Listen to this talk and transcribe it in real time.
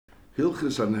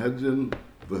Hilchis Sanhedrin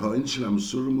v'ha'inshim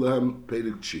ha'mesurim lehem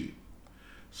Perek Tshi.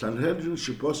 Sanhedrin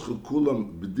sheposchu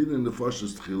kulam b'din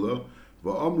nefashos tchila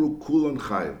v'amru kulan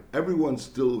chayiv. Everyone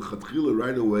still chatchila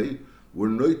right away were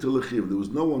noitel lechiv. There was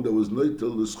no one that was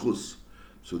noitel l'schus.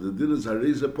 So the din is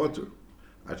hareze potter.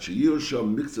 At sheyir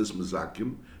sham mixes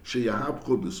mezakim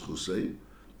sheyahabchu b'schusei,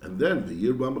 and then the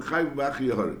yir b'amachayiv v'achi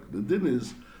yaharik. The din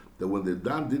is that when they're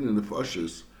done din in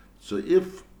nefashos, so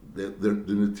if the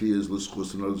neti is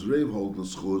l'schus and others reiv hold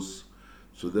l'schus,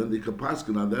 so then they can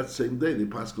paskin on that same day. They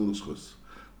paskin l'schus.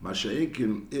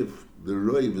 Masha'ekin, if the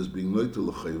reiv is being noitel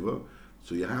l'chayva,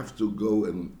 so you have to go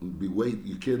and be wait.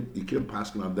 You can't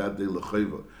paskin on that day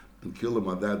l'chayva and kill them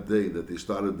on that day that they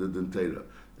started the dentera.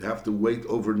 They have to wait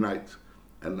overnight,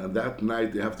 and on that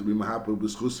night they have to be mahaper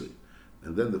b'schusei.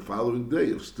 And then the following day,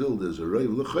 if still there's a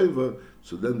reiv l'chayva,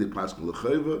 so then they paskin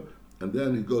l'chayva, and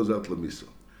then he goes out l'misa.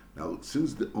 Now,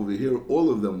 since over here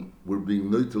all of them were being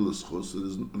noitel l'schus, so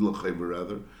there's l'chayva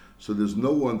rather, so there's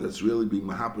no one that's really being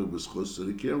mahaper b'schus, so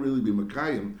they can't really be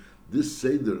makayim this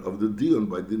seder of the dion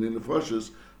by dinei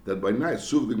nefashos that by night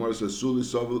suv the Gemara says suli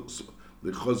sav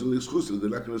the chazil l'schus, they're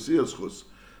not going to see a schus.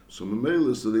 So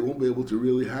memela, so they won't be able to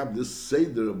really have this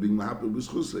seder of being mahaper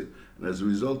b'schusei, and as a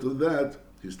result of that,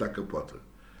 he's takapoter.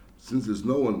 Since there's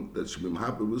no one that should be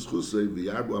mahaper b'schusei,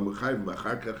 v'yarbu amachayim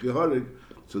v'achar kach yaharig,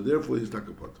 so therefore he's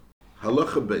takapoter.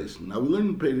 Halacha beis. Now we learn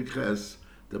in Perek Ches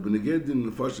that beneged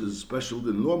din nefashos is special.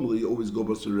 Then normally you always go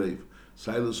bas reiv,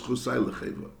 sai l'schus, sai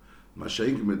l'chayva.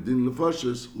 Masha'inkim med din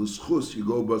nefashos l'schus you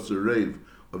go bas reiv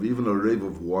of even a reiv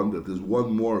of one, that there's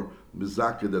one more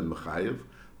mezakeh than mechayev.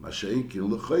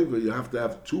 Masha'inkim l'chayva you have to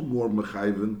have two more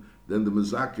mechayevin than the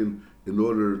mezakeh in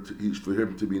order for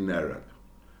him to be narag.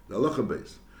 The halacha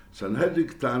beis. Sanhedrin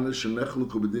ktana shenechlu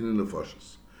b'din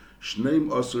nefashos. Shneim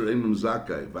osir emem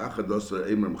zakai, v'achad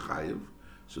osir emem chayiv.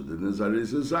 So the nizar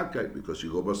is a zakai because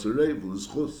you go basir reiv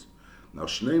l'schus. Now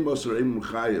shneim osir emem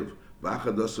chayiv,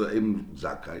 v'achad osir emem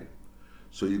zakai.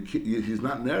 So he's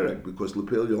not nerek because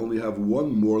lepel you only have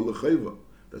one more l'chayva.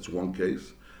 That's one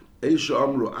case. Eisha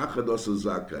amru achad osir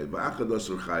zakai, v'achad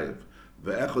osir chayiv,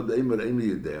 v'echad emer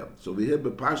eni yedea. So we have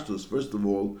bepashtus. First of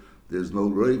all, there's no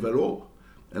reiv at all.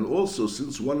 And also,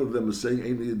 since one of them is saying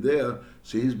Ein Yedea,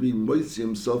 so he's being moitzi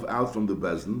himself out from the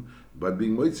bezin by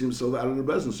being moitzi himself out of the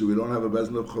bezin. So we don't have a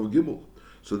bezin of Chav Gimel.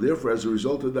 So therefore, as a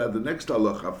result of that, the next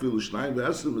halacha, afilu shnayim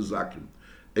ve'esrim mezakim,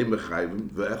 ein mechayvim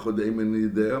ve'echod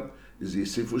ein Yedea is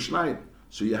yisifu shnayim.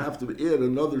 So you have to add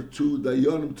another two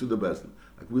dayanim to the bezin.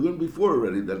 Like we learned before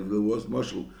already that there was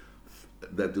mashal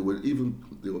that there were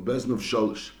bezin of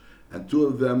sholish, and two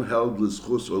of them held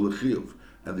l'schus or l'chiyuv,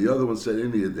 and the other one said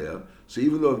Ein Yedea. So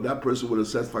even though if that person would have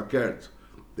said fakert,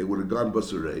 they would have gone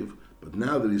basarev. But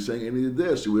now that he's saying any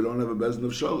there, so we don't have a bezin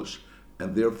of shalish,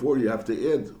 and therefore you have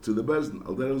to add to the bezin.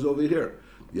 Al that is over here.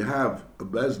 You have a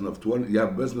bezin of 20. You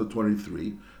have a bezin of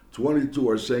 23. 22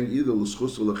 are saying either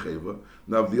l'schus or l'cheva.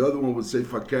 Now if the other one would say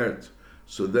fakert,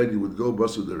 so then you would go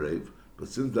basarev. But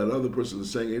since that other person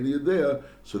is saying any there,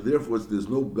 so therefore there's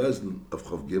no bezin of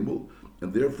chav gimel,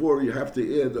 and therefore you have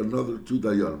to add another two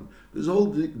dayanim. There's a whole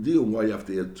deal why you have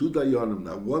to add two dayanim,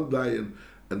 not one dayan,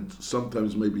 and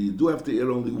sometimes maybe you do have to add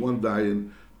only one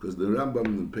dayan, because the Rambam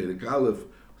in Perek Aleph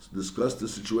discussed the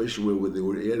situation where they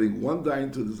were adding one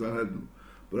dayan to the Sanhedrin.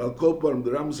 But I'll call upon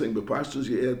the Rambam is saying, the pastors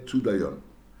you add two dayanim.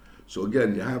 So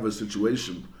again, you have a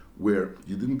situation where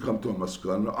you didn't come to a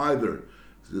maskana either.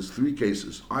 There's three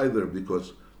cases, either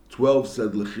because 12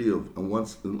 said l'chiyuv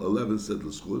and 11 said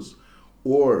l'schus,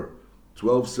 or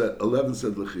 11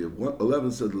 said l'chiyuv,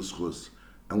 11 said l'schus,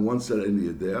 and one said Ein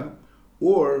Yedea,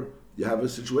 or you have a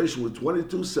situation where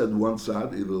 22 said one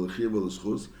side, either l'chiyuv or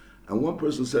l'schus, and one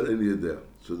person said Ein Yedea.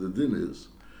 So the din is,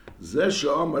 Zeh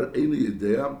she'amar Ein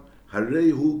Yedea,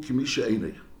 harei hu kimisha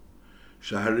einich,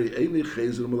 shaharei einich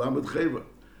chezer melamed cheva.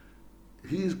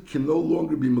 He can no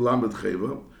longer be melamed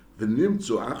cheva,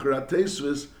 v'nimtzu achar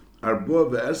ha'teisves arba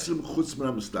ve'esrim chutz min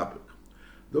ha'mistapek.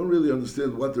 Don't really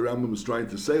understand what the Rambam is trying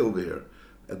to say over here.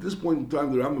 At this point in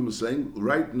time, the Rambam is saying,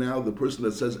 right now, the person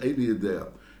that says Ein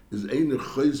Yedea is Ein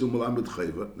Chayzu Melamed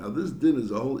Cheva. Now, this din is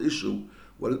a whole issue.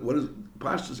 What is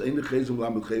Pashtus Ein Chayzu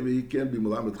Melamed Cheva? He can't be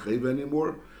Melamed Cheva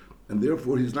anymore, and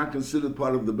therefore he's not considered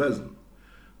part of the bezin.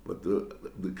 But the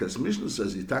Kes Mishnah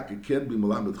says Yitaka can't be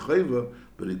Melamed Cheva,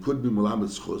 but he could be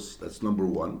Melamed Schus. That's number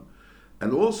one.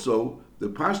 And also, the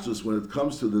Pashtus, when it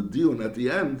comes to the dion at the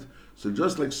end, so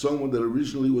just like someone that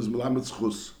originally was Melamed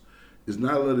Schus is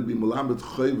not allowed to be Melamed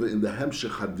Chayva in the Hemshech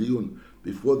HaDiyun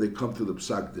before they come to the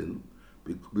Psak Din,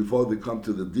 before they come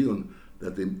to the Diyun,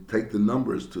 that they take the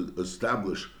numbers to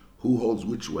establish who holds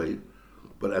which way.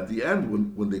 But at the end,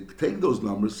 when they take those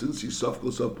numbers, since he's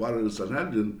Safkos of part of the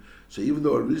Sanhedrin, so even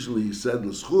though originally he said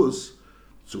L'schus,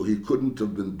 so he couldn't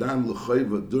have been Dan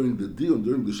L'chayva during the deal,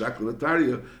 during the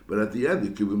Shaklavataria, but at the end he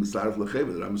could be Mitzaref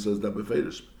L'chayva. The Rambam says that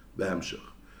Befedish, Behemshech.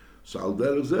 So Al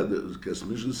Derech said, because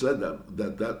Mishnah said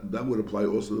that would apply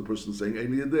also to the person saying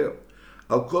Eini Yedea.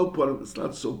 Al Kol Parim, it's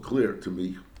not so clear to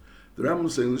me. The Rambam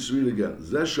is saying, let's read again.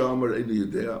 Zeh Sha'amar Eini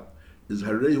Yedea is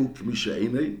Harehu K'misha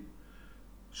Einei.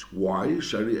 Why?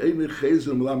 Shari Einei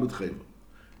Chezer Melamed Chayva.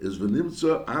 Is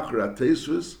V'nimtza Achra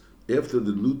Teisvis, after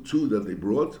the new two that they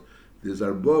brought, there's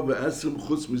Arba Ve'esrim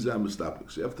Chutz Mizeh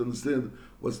Mistapik. So you have to understand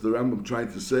what's the Rambam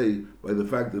trying to say by the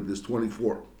fact that there's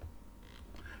 24.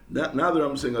 Now the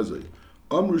Rambam is saying,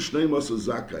 Amru Shnei Masar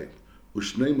Zakai,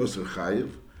 Ushnei Masar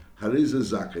Chayev, Hareze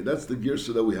Zakai. That's the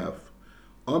girsa that we have.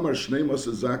 Amar Shnei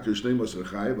Masar Zakai, Ushnei Masar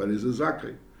Chayev, Hareze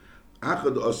Zakai.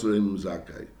 Achad Asreim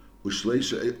Zakai,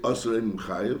 Ushleisha Asreim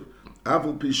Chayev,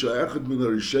 Aval Pisha Echad Min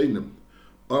HaRishenim,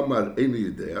 Amar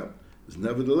Eini Yedea, is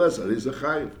nevertheless Hareze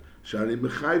Chayev. Shari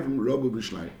Mechayvim Robo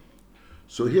B'Shnayim.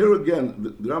 So here again,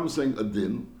 the Rambam is saying a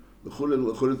din. The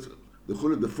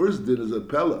first din is a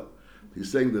pella. He's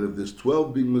saying that if there's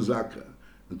 12 being mezaka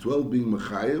and 12 being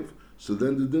mechayev, so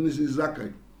then the din is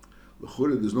zakai.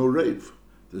 There's no rave.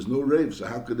 There's no rave. So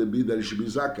how could it be that it should be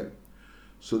zakai?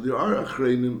 So there are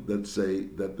achreinim that say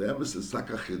that the emphasis is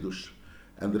zakah chidush,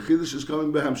 and the chidush is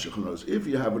coming behemshech. If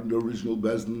you have an original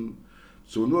bezdin,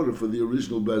 so in order for the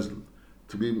original bezdin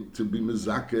to be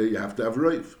mezaka, you have to have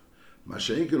rave.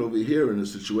 Masha'inkin over here in a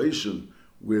situation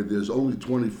where there's only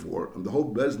 24 and the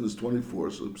whole bezdin is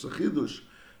 24, so it's a chidush.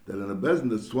 That in a bezdin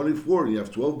that's 24, and you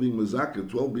have 12 being mezaka,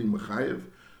 12 being mechayev,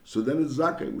 so then it's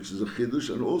zakai, which is a chidush,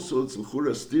 and also it's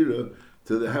l'chura stira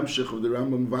to the hemshech of the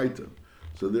Rambam Vaita.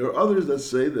 So there are others that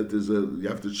say that you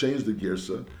have to change the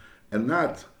girsa, and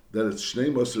not that it's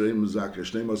shnei masreim mezaka,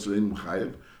 shnei masreim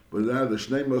mechayev, but rather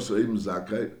shnei masreim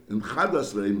zakai and chad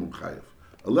asreim mechayev.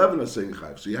 11 are saying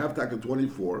chayev. So you have taka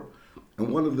 24. And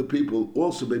one of the people,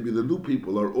 also maybe the new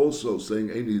people, are also saying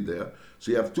Eini Yedea. So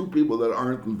you have two people that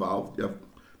aren't involved.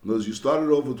 You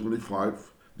started off with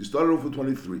 25, you started off with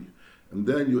 23, and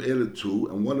then you added 2,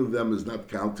 and one of them is not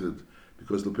counted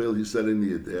because the pale he said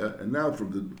Eini Yedea, and now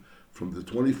from the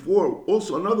 24,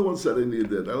 also another one said Eini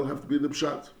Yedea. That'll have to be the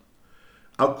pshat.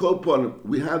 Al kol panim,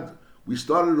 we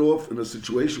started off in a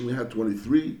situation we had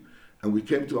 23, and we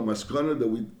came to a maskana that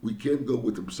we can't go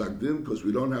with the psak din because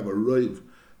we don't have a roiv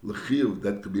l'chiv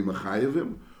that could be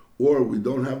mechayevim, or we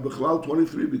don't have bechlal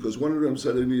 23 because one of them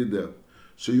said Eini Yedea.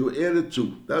 So you added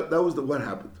 2. That was what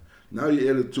happened. Now you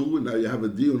added 2, and now you have a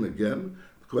dion again.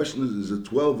 The question is it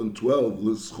 12 and 12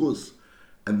 l'schus,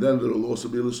 and then there will also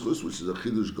be l'schus, which is a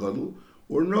chidush gadol,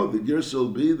 or no? The girsa will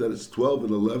be that it's 12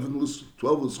 and 11,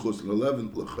 12 l'schus and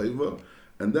 11 l'chayva,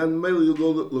 and then maybe you go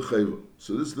l'chayva.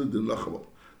 So this is the din l'chava.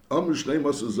 Amr shnei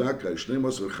masar zakai, shnei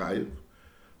masar chayev,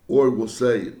 or we'll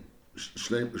say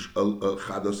shnei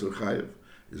chad asar chayev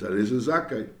is hareze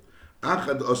zakai.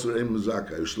 Achad asreim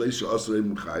mezakai, ushleisha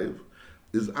asreim mechayev,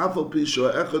 is afal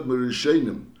pisha echad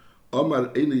merishenim, Omar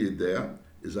Eini Yedea,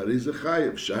 is hareze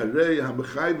chayev, shaharei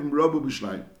hamechayevim robu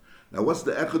b'shnayim. Now what's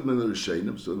the echad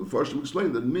merishenim? So the first one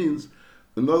explained that it means,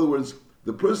 in other words,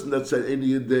 the person that said Eini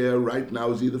Yedea right now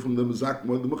is either from the mezakim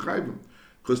or the mechayevim,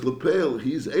 because lepel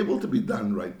he's able to be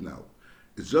done right now.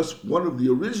 It's just one of the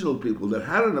original people that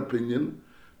had an opinion.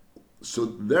 So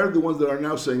they're the ones that are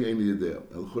now saying Eini Yedea.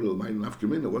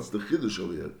 What's the chiddush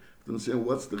over here? You understand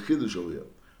what's the chiddush over here?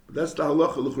 But that's the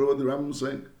halacha what the Rambam is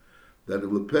saying. That if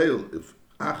lepeil, if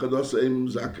achad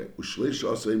aseim zakeh, ushleish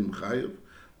aseim chayev,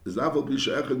 is afal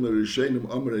pisha echad merishenim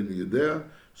amar Eini Yedea.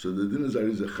 So the din is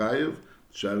arize chayev,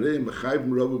 sharei mechayev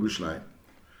merabu b'shnayim.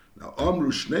 Now amru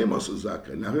shnei masar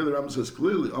zakeh. Now here the Rambam says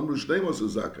clearly amru shnei masar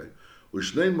zakeh,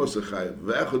 ushnei masar chayev,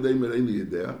 ve'echad Eini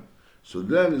Yedea. So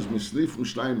then is mislifim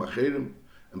shnayim acherim,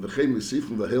 and v'chein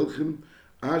misifim v'helchim,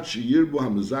 ad sheyirbo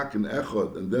ha'mezakin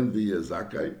echad, and then v'yeh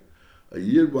zakai, a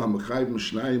yirbo ha'mechayim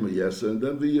shnayim ha'yesa, and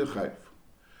then v'yeh chayv.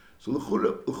 So the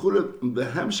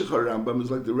hemshech Rambam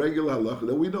is like the regular halacha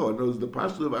that we know. And the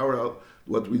pastor of our,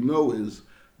 what we know is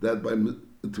that to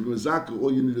be mezaka,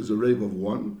 all you need is a rave of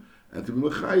 1, and to be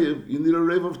mechayev, you need a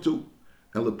rave of 2.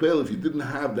 And lepel, if you didn't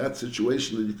have that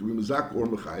situation that you could be mezaka or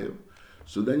mechayev,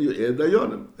 so then you add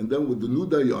dayanim, and then with the new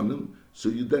dayanim, so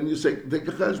you say take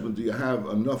a cheshbon. Do you have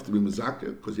enough to be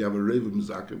mezaka because you have a rave of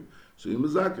mezakim? So you're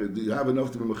mezaka. Do you have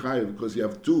enough to be mechayev because you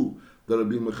have 2 that are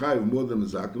being mechayev more than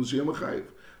mezakim? So you're mechayev.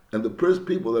 And the first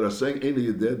people that are saying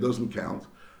Eini Yedea doesn't count.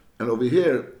 And over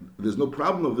here, there's no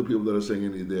problem of the people that are saying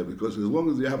Eini Yedea because as long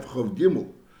as you have chav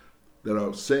gimel that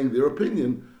are saying their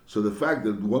opinion, so the fact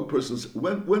that one person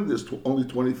when there's only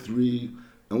 23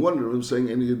 and one of them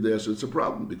saying any Yedea, so it's a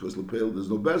problem because Lepel, there's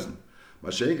no Bezin.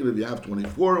 Mashenkin, if you have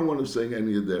 24 and one is saying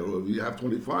any Yedea, or if you have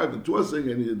 25 and two are saying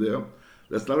any Yedea,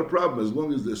 that's not a problem as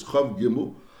long as there's Chav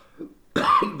Gimel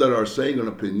that are saying an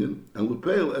opinion, and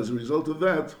Lepel, as a result of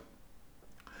that,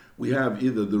 we have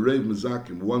either the Reiv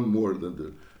Mezakim, one more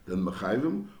than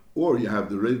Mechayvim, or you have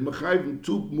the Reiv Mechayvim,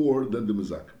 two more than the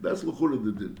Mezakim. That's L'chura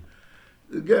the din.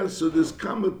 Again, so there's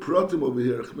common protim over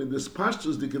here. I mean, there's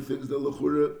pashtus dika things that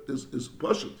L'chura is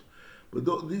pashut. But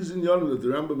these in Yonah that the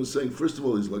Rambam is saying, first of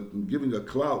all, he's like giving a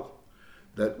cloud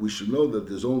that we should know that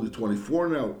there's only 24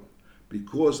 now,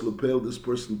 because Lepel, this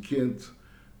person can't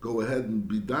go ahead and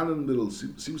be down in the middle.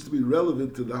 Seems to be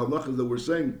relevant to the halachas that we're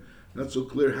saying. Not so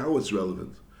clear how it's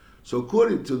relevant. So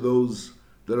according to those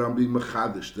that are being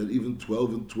machadish, that even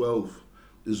 12 and 12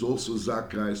 is also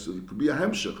zakai, so it could be a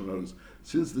hemshech. In other words,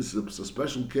 since this is a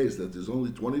special case that there's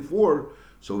only 24,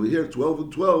 so over here 12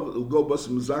 and 12, it'll go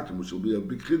basim zakim, which will be a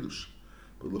big chidush.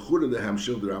 But l'chura the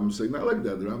hemshech, the Rambam is saying not like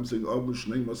that. The Rambam is saying abu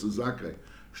shnei masar zakai,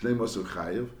 shnei masar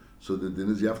chayev. So the din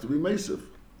is you have to be meisiv.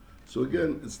 So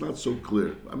again, it's not so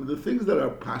clear. I mean, the things that are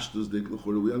pashtus dik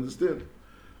l'chura we understand.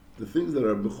 The things that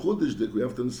are mechudish dik we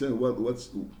have to understand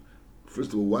what's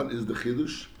first of all, what is the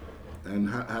chidush, and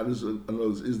how does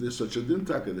is there such a din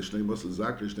taka? The shnei masar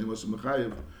zakai, shnei masar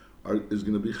mechayev is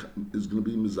going to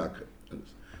be mizaka.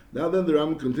 Now then, the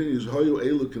Rambam continues. Hoyu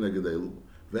elu keneged elu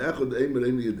ve'echad eimer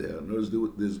ein yedea.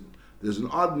 Notice there's an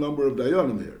odd number of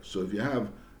dayanim here. So if you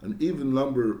have an even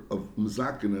number of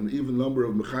mizakin and an even number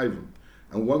of mechayvim,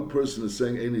 and one person is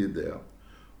saying ein yedea,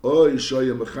 or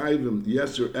yishoya mechayvim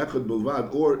yeser echad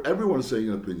bilvad, or everyone's saying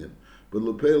an opinion. But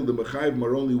Lepel, the Mechayim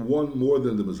are only one more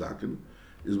than the Mezakin,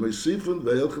 is Meisifan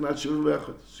ve'elchanat Shiva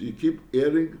ve'echad. So you keep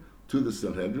adding to the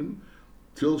Sanhedrin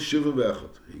till Shiva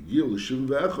ve'echad. Higil Shiva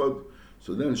ve'echad,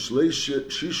 so then Shishu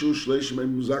Shleishim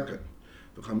Eim Mezakin.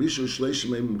 V'chamishu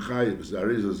Shleishim Eim Mechayim is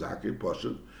Ariz Zakai,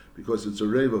 Poshet, because it's a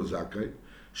rave of Zakai.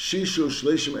 Shishu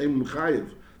Shleishim Eim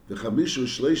Mechayim, V'chamishu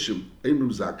Shleishim Eim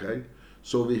Zakai.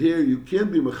 So over here you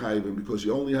can't be Mechayim because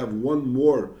you only have one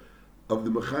more of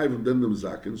the Mechayim than the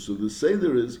Mezakin. So the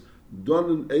Seder is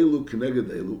Donen Elu Keneged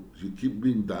Elu. You keep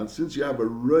being done since you have a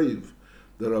rave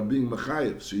that are being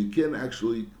Mechayim. So you can't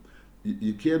actually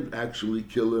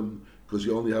kill him because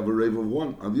you only have a rave of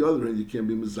one. On the other hand, you can't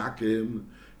be Mezakim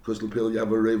because Lepel you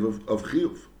have a rave of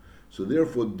Chiyuv. So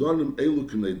therefore, Donen Elu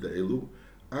Keneged Elu.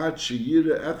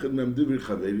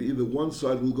 Either one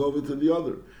side will go over to the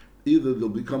other. Either they'll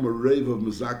become a rave of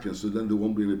Mezakin, so then there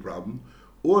won't be any problem,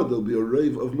 or there'll be a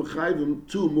rave of Mechayvim,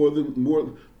 two more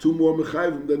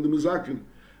Mechayvim than the Mezakin.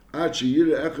 And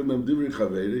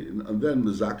then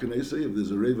Mezakin Esei, if there's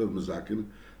a rave of Mezakin,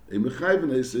 a Mechayvim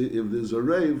Esei, if there's a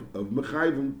rave of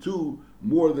Mechayvim, two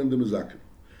more than the Mezakin.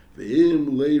 Ve'im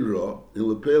Leira, in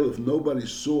Lepel, if nobody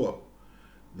saw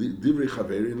the Divrei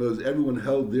Chaveri, in other words, everyone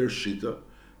held their Shita,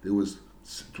 there was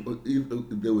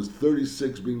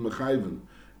 36 being Mechayvim,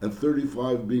 and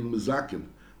 35 being Mezakin.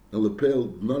 And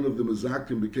Lepel, none of the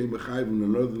Mezakim became Mechayvim,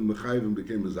 and none of the Mechayvim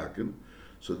became Mezakim.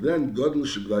 So then, Godel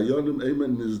Shibdayonim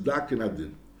Eimen Nizdakin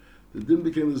Adin. The din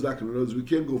became Nizdakin. In other words, we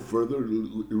can't go further.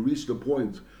 We reached a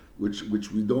point which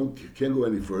we can't go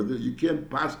any further. You can't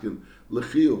paskin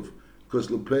Lechiyov, because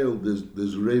Lepel, there's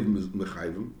Reiv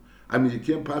Mechayvim. I mean, you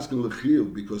can't paskin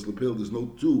Lechiyov, because Lepel, there's no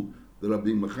two that are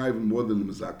being Mechayvim more than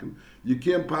the Mezakim. You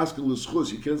can't paskin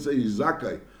L'schus. You can't say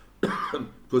Yizakai,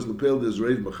 because Lepel, there's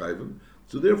Reiv Mechayvim.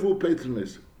 So therefore,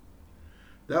 patronis.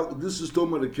 This is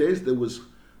talking about a case. There was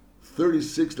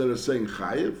 36 that are saying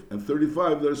chayiv and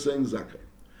 35 that are saying zakai.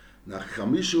 Now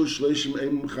chamishu shleishim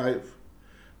eim chayiv,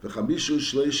 v'chamishu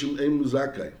shleishim eim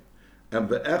zakai, and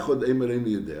ve'echod eim rein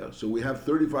yedea. So we have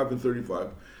 35 and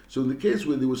 35. So in the case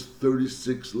where there was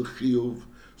 36 lechiyuv,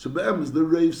 so be'emes the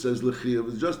Rav says lechiyuv.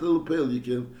 It's just a little pale. You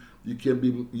can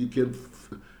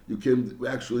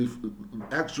actually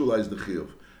actualize the chiyuv,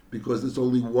 because it's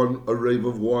only a rave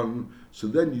of one. So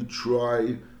then you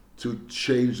try to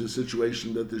change the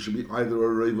situation that there should be either a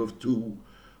rave of two,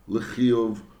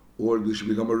 lechiyuv, or there should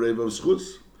become a rave of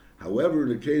schus. However, in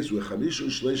the case where chamishu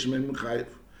shleishim eim chayiv,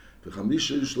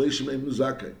 v'chamishu shleishim eim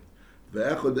zakai,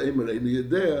 ve'echad eim rein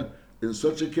yedea, in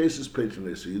such a case is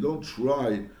patronage. So you don't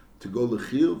try to go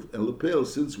lechiyuv and lepel,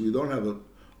 since we don't have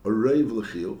a rave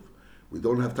lechiyuv, we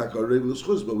don't have taka rave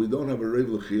l'schus, but we don't have a rave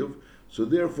lechiyuv, so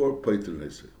therefore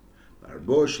patronage.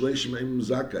 Arbo shleishim eim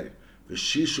zakai,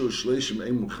 v'shishu shleishim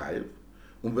eim chayiv,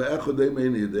 ve'echad eim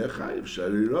rein yedea chayiv,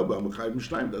 shari rabba chayiv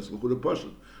mishnayim. That's l'chud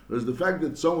pashat. Whereas the fact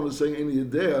that someone is saying any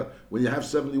idea when you have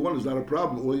 71 is not a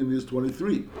problem. All you need is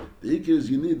 23. The ikir is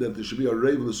you need that there should be a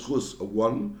reiv l'schus of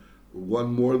one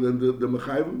more than the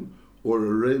mechayvim, or a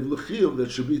reiv l'chiyuv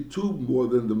that should be two more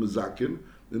than the mezakin,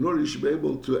 in order you should be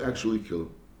able to actually kill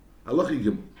him. Halacha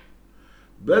Gimel.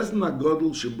 Bezdin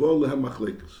HaGodol shebo lehem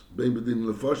machlekes, bein bedin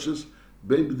nefoshes,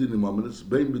 bein bedinimomenes,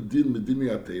 bein bedin medini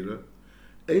atera,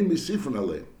 ein misifon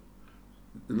aleim.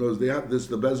 In other words, they have this,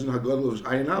 the Bezdin HaGodol of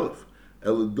Ayin Aleph.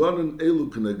 Eladonin elu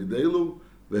keneged elu,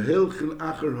 vehelchen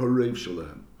acher harev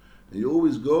shalahem. And you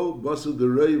always go, basa the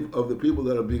rave of the people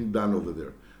that are being done over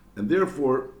there. And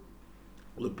therefore,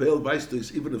 Lepel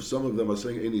Vaistis, even if some of them are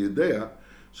saying any idea,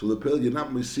 so Lepel you're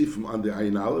not misifim on the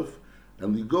Ayin Aleph,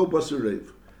 and you go basa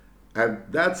rave. And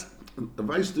that's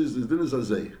Vaistis, the din is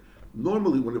azay.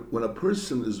 Normally, when a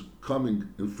person is coming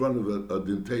in front of a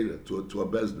dintera, to a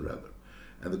bezdin rather,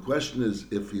 and the question is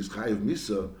if he's chayiv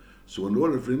misa, so in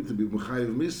order for him to be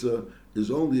mechayiv misa, is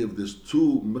only if there's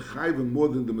two mechayivim more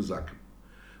than the mezakim.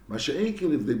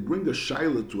 Masha'inkin, if they bring a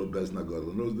shaila to a bezdin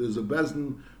hagadol, there's a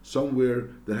bezdin somewhere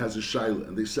that has a shaila,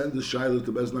 and they send the shaila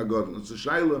to bezdin hagadol. It's a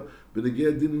shaila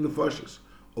b'negei din nefashos.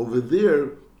 Over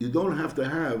there, you don't have to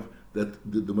have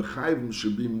that the mechayivim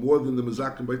should be more than the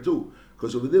mezakim by two,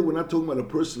 because over there we're not talking about a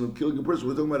person who killing a person,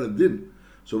 we're talking about a din.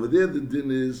 So over there the din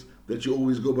is that you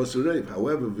always go basarev.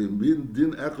 However,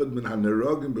 din echad min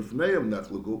haneragim b'fneiam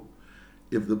nachluku.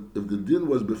 If the din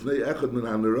was b'fnei echad min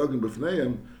haneragim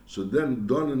b'fneiam, so then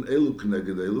donin elu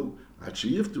k'neged elu at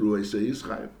sheyiftru I say is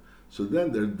chayiv. So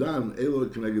then they're done elu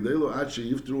k'neged elu at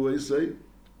sheyiftru I say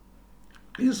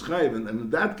is chayiv. And in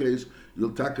that case,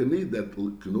 you'll take a need that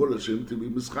in order for him to be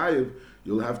mischayiv,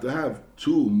 you'll have to have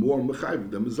two more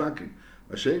mechayiv than mezakim.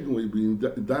 When you're being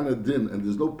done a din and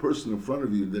there's no person in front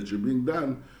of you that you're being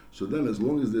done, so then as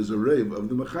long as there's a rave of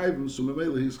the mechayivim, so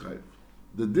memela he's chayiv.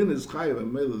 The din is chayiv,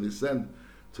 and memela they send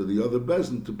to the other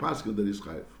bezin to pascha that he's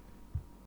chayiv.